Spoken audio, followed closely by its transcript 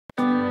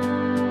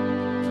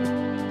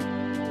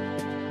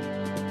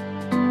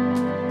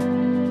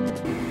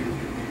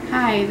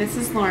Hi, this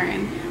is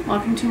Lauren.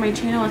 Welcome to my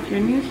channel if you're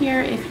new here.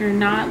 If you're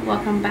not,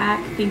 welcome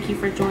back. Thank you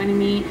for joining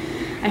me.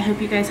 I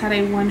hope you guys had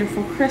a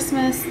wonderful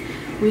Christmas.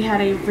 We had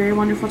a very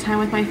wonderful time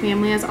with my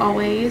family as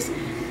always.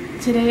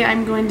 Today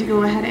I'm going to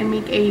go ahead and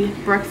make a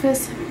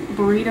breakfast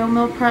burrito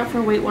meal prep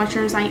for Weight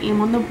Watchers. I am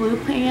on the blue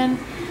plan,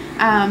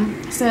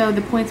 so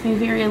the points may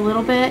vary a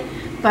little bit,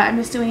 but I'm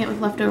just doing it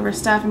with leftover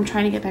stuff. I'm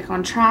trying to get back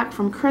on track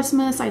from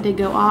Christmas. I did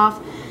go off.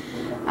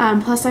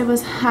 Plus I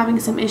was having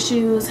some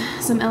issues,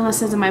 some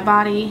illnesses in my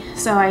body,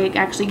 so I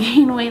actually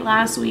gained weight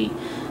last week.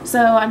 So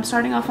I'm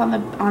starting off on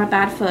a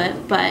bad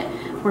foot, but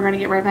we're gonna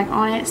get right back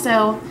on it.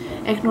 So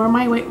ignore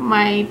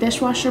my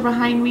dishwasher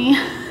behind me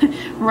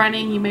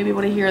running. You may be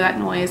able to hear that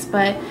noise,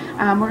 but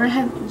we're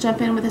gonna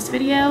jump in with this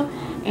video,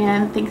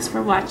 and thanks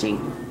for watching.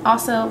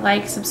 Also,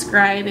 like,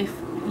 subscribe if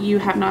you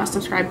have not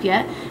subscribed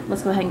yet.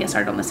 Let's go ahead and get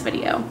started on this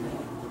video.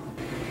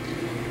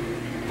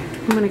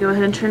 I'm going to go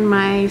ahead and turn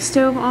my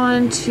stove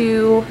on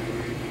to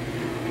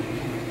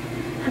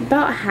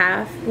about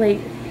half,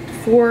 like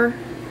 4.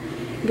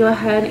 Go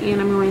ahead and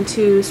I'm going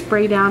to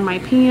spray down my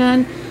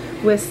pan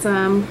with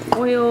some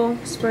oil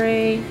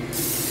spray.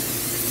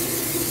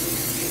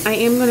 I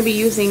am going to be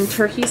using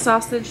turkey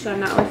sausage, so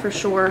I'm not really for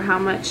sure how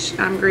much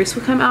grease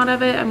will come out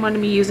of it. I'm going to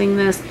be using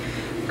this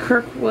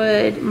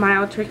Kirkwood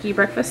mild turkey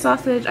breakfast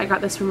sausage. I got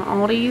this from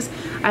Aldi's.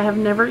 I have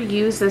never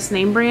used this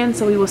name brand,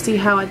 so we will see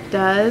how it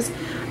does.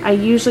 I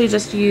usually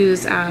just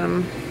use, I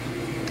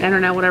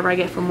don't know, whatever I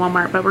get from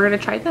Walmart, but we're going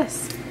to try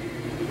this.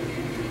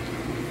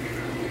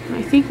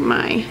 I think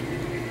a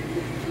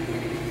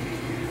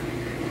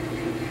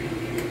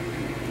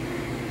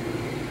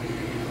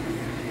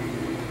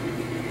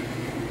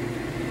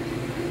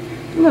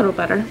little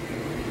better.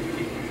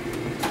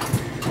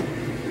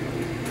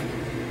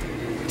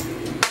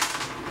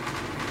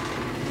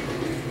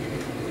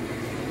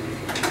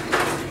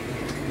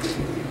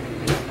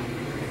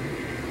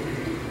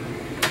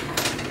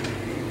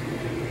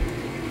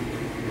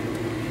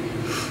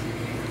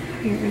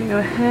 You're going to go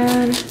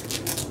ahead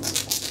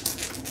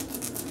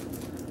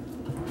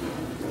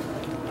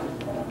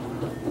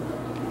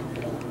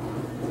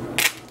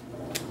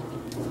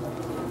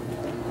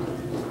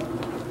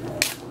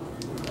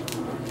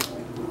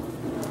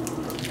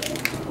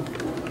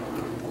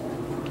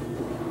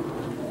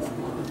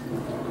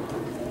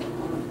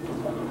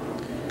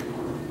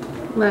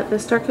let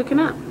this start cooking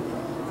up.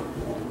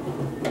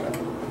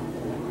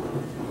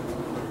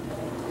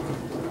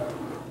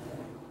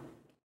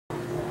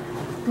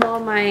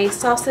 While my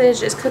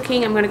sausage is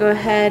cooking, I'm going to go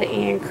ahead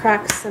and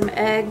crack some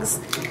eggs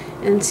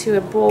into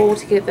a bowl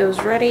to get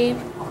those ready.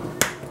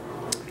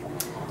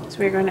 So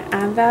we're going to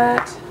add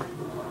that.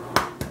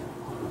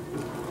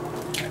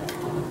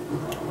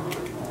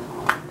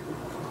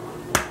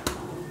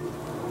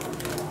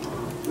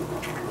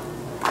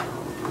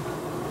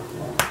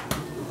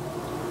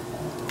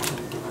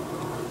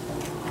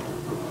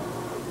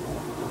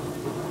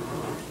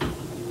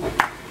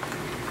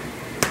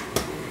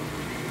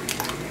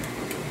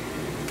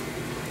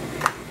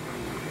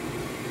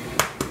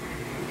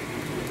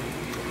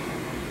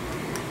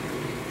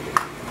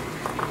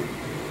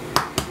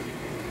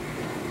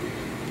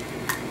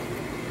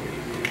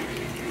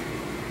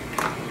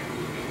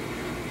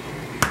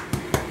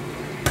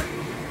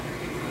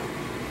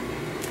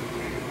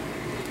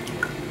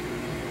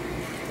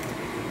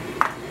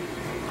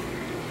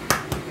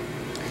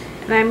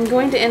 And I'm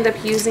going to end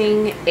up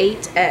using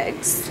 8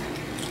 eggs.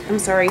 I'm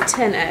sorry,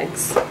 10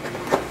 eggs.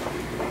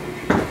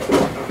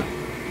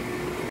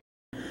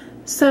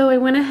 So I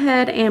went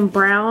ahead and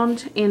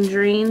browned and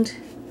drained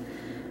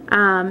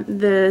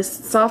the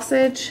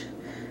sausage.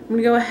 I'm going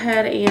to go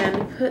ahead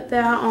and put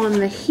that on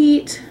the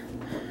heat.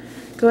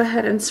 Go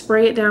ahead and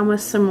spray it down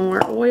with some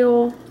more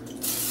oil.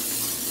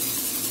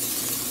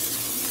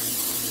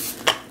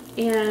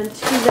 And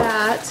to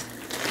that,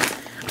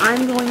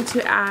 I'm going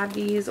to add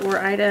these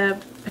Ore-Ida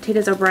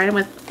potatoes O'Brien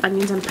with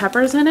onions and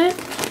peppers in it.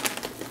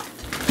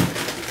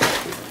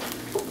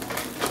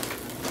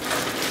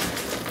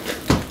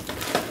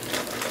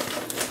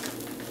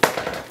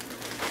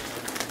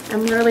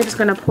 I'm literally just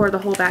going to pour the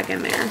whole bag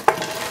in there.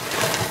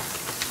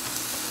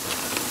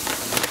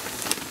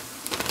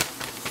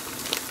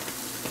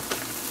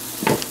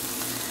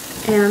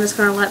 And I'm just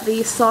going to let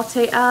these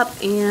saute up,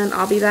 and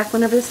I'll be back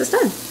whenever this is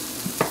done.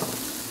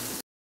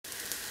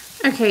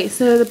 Okay,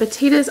 so the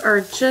potatoes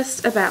are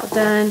just about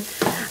done.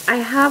 I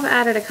have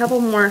added a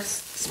couple more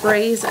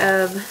sprays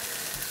of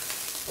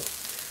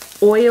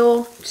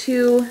oil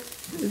to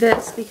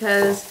this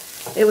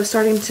because it was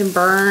starting to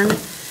burn,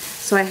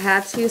 so I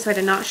had to. So I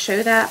did not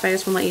show that, but I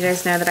just want to let you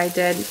guys know that I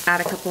did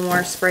add a couple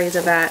more sprays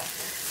of that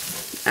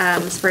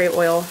spray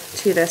oil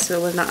to this, so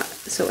it would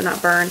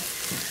not burn.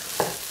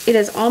 It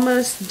is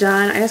almost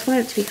done. I just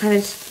want it to be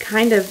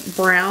kind of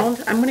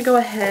browned. I'm going to go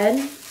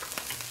ahead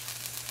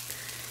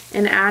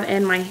and add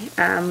in my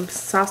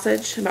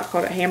sausage. I'm about to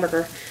call it a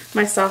hamburger.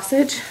 My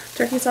sausage,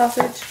 turkey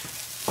sausage,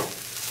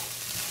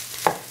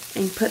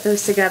 and put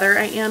those together.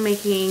 I am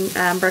making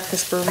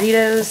breakfast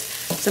burritos,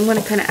 so I'm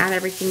going to kind of add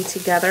everything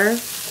together.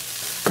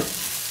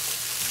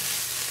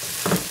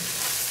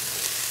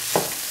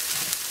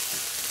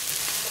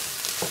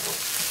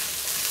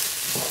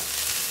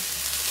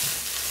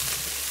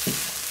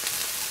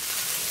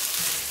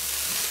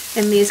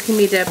 And these can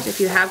be dipped, if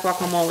you have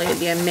guacamole, it'd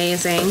be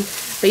amazing.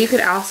 But you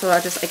could also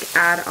just like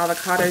add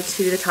avocado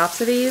to the tops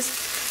of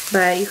these.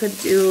 But you could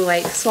do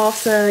like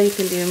salsa, you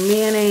can do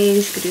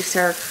mayonnaise, you could do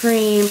sour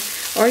cream,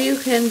 or you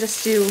can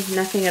just do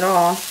nothing at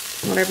all,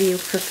 whatever you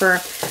prefer.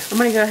 I'm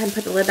going to go ahead and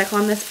put the lid back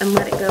on this and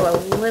let it go a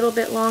little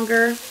bit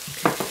longer,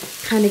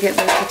 kind of get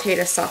those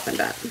potatoes softened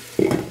up.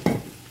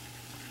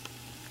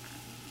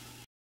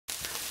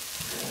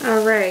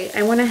 Alright,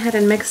 I went ahead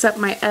and mixed up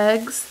my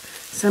eggs,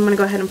 so I'm going to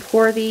go ahead and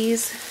pour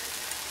these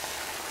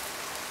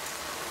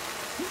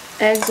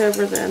eggs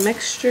over the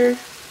mixture.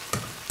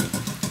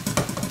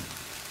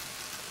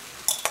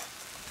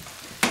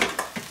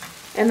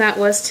 And that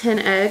was 10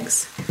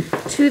 eggs.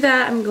 To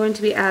that, I'm going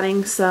to be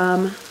adding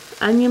some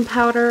onion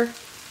powder,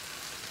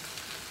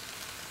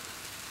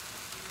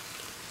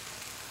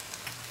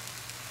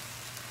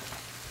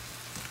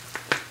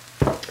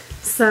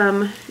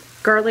 some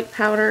garlic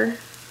powder,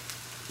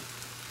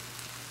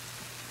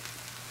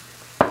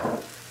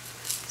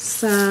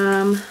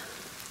 some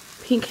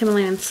pink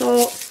Himalayan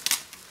salt,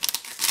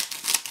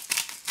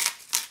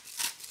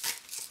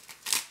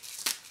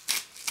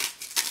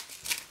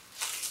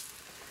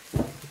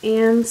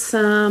 and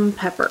some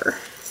pepper.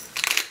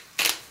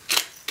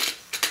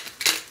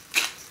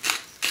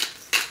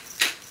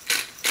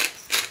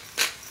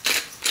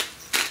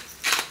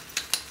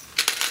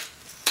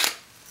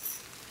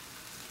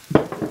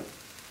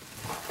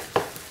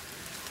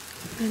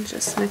 And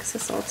just mix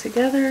this all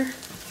together.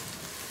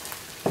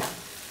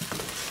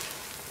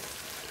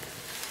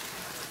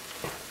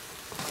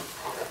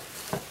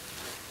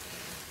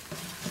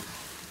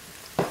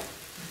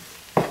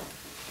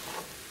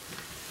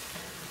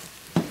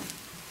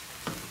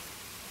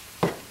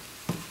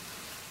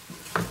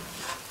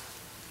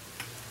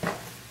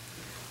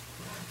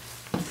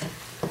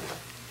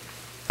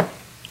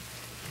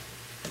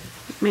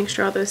 Make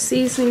sure all those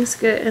seasonings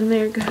get in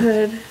there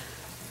good.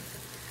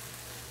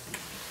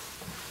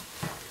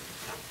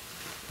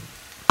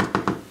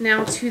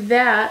 Now to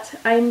that,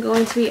 I'm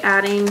going to be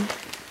adding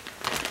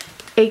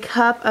a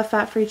cup of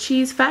fat-free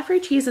cheese. Fat-free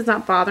cheese does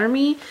not bother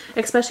me,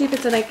 especially if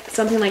it's in like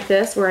something like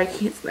this where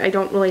I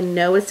don't really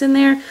know what's in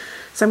there.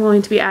 So I'm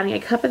going to be adding a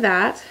cup of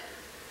that.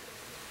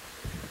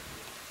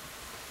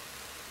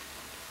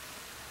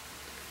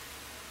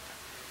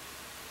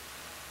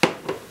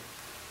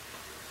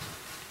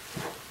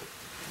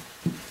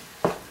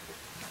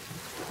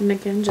 And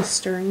again, just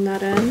stirring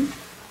that in.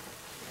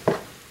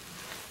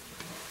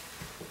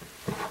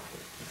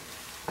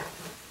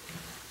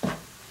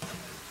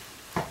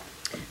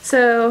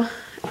 So,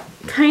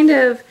 kind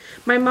of,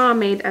 my mom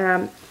made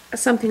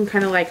something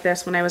kind of like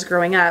this when I was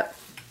growing up,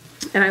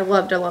 and I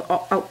loved it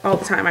all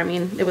the time. I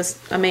mean, it was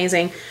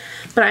amazing.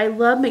 But I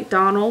love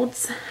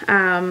McDonald's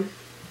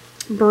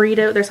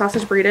burrito, their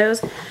sausage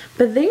burritos,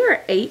 but they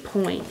are 8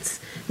 points.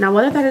 Now,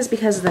 whether that is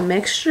because of the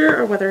mixture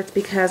or whether it's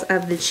because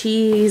of the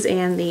cheese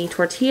and the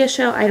tortilla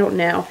shell, I don't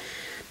know.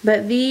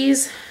 But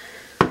these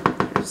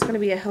are just going to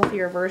be a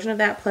healthier version of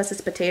that, plus it's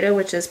potato,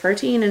 which is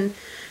protein and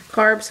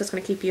carbs, so it's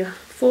going to keep you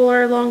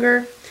fuller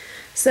longer.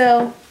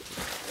 So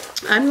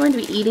I'm going to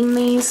be eating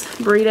these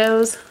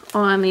burritos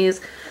on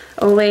these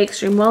Olay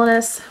Extreme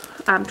Wellness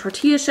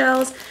tortilla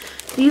shells.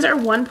 These are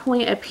 1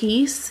 point a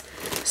piece.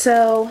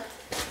 So,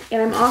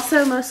 and I'm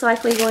also most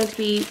likely going to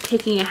be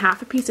taking a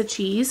half a piece of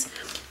cheese.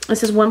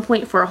 This is 1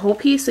 point for a whole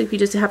piece, so if you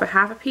just have a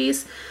half a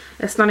piece,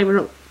 it's not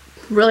even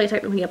really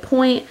technically a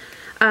point,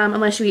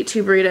 unless you eat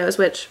 2 burritos,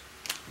 which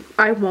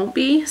I won't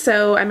be,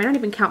 so I may not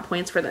even count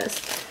points for this.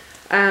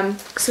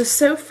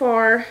 So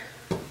far,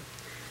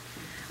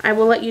 I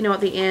will let you know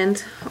at the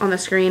end on the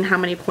screen how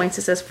many points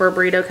this is for a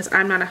burrito, because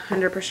I'm not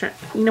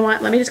 100%. You know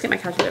what? Let me just get my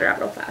calculator out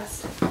real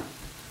fast.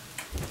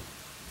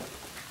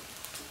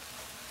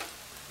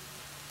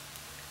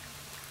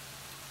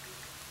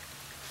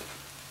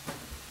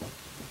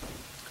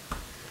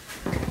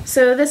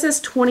 So this is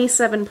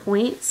 27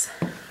 points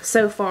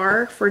so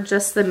far for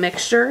just the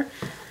mixture.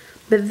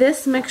 But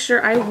this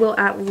mixture I will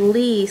at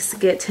least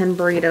get 10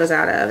 burritos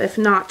out of, if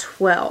not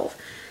 12.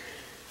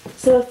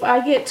 So if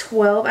I get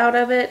 12 out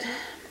of it,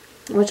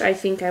 which I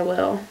think I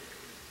will,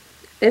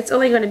 it's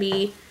only going to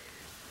be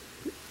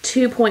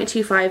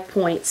 2.25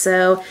 points.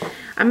 So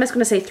I'm just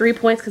going to say 3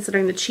 points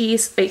considering the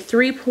cheese.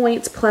 3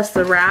 points plus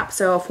the wrap,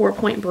 so a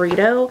 4-point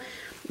burrito.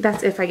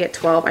 That's if I get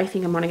 12. I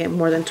think I'm going to get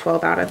more than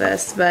 12 out of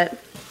this. But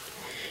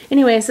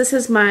anyways, this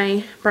is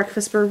my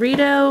breakfast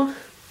burrito.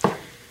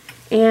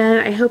 And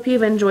I hope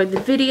you've enjoyed the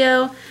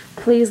video.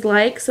 Please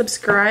like,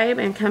 subscribe,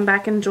 and come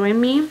back and join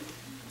me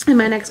in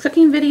my next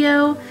cooking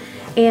video.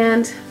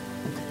 And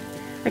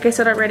like I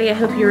said already, I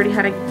hope you already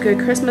had a good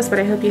Christmas, but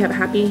I hope you have a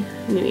happy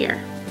New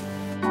Year.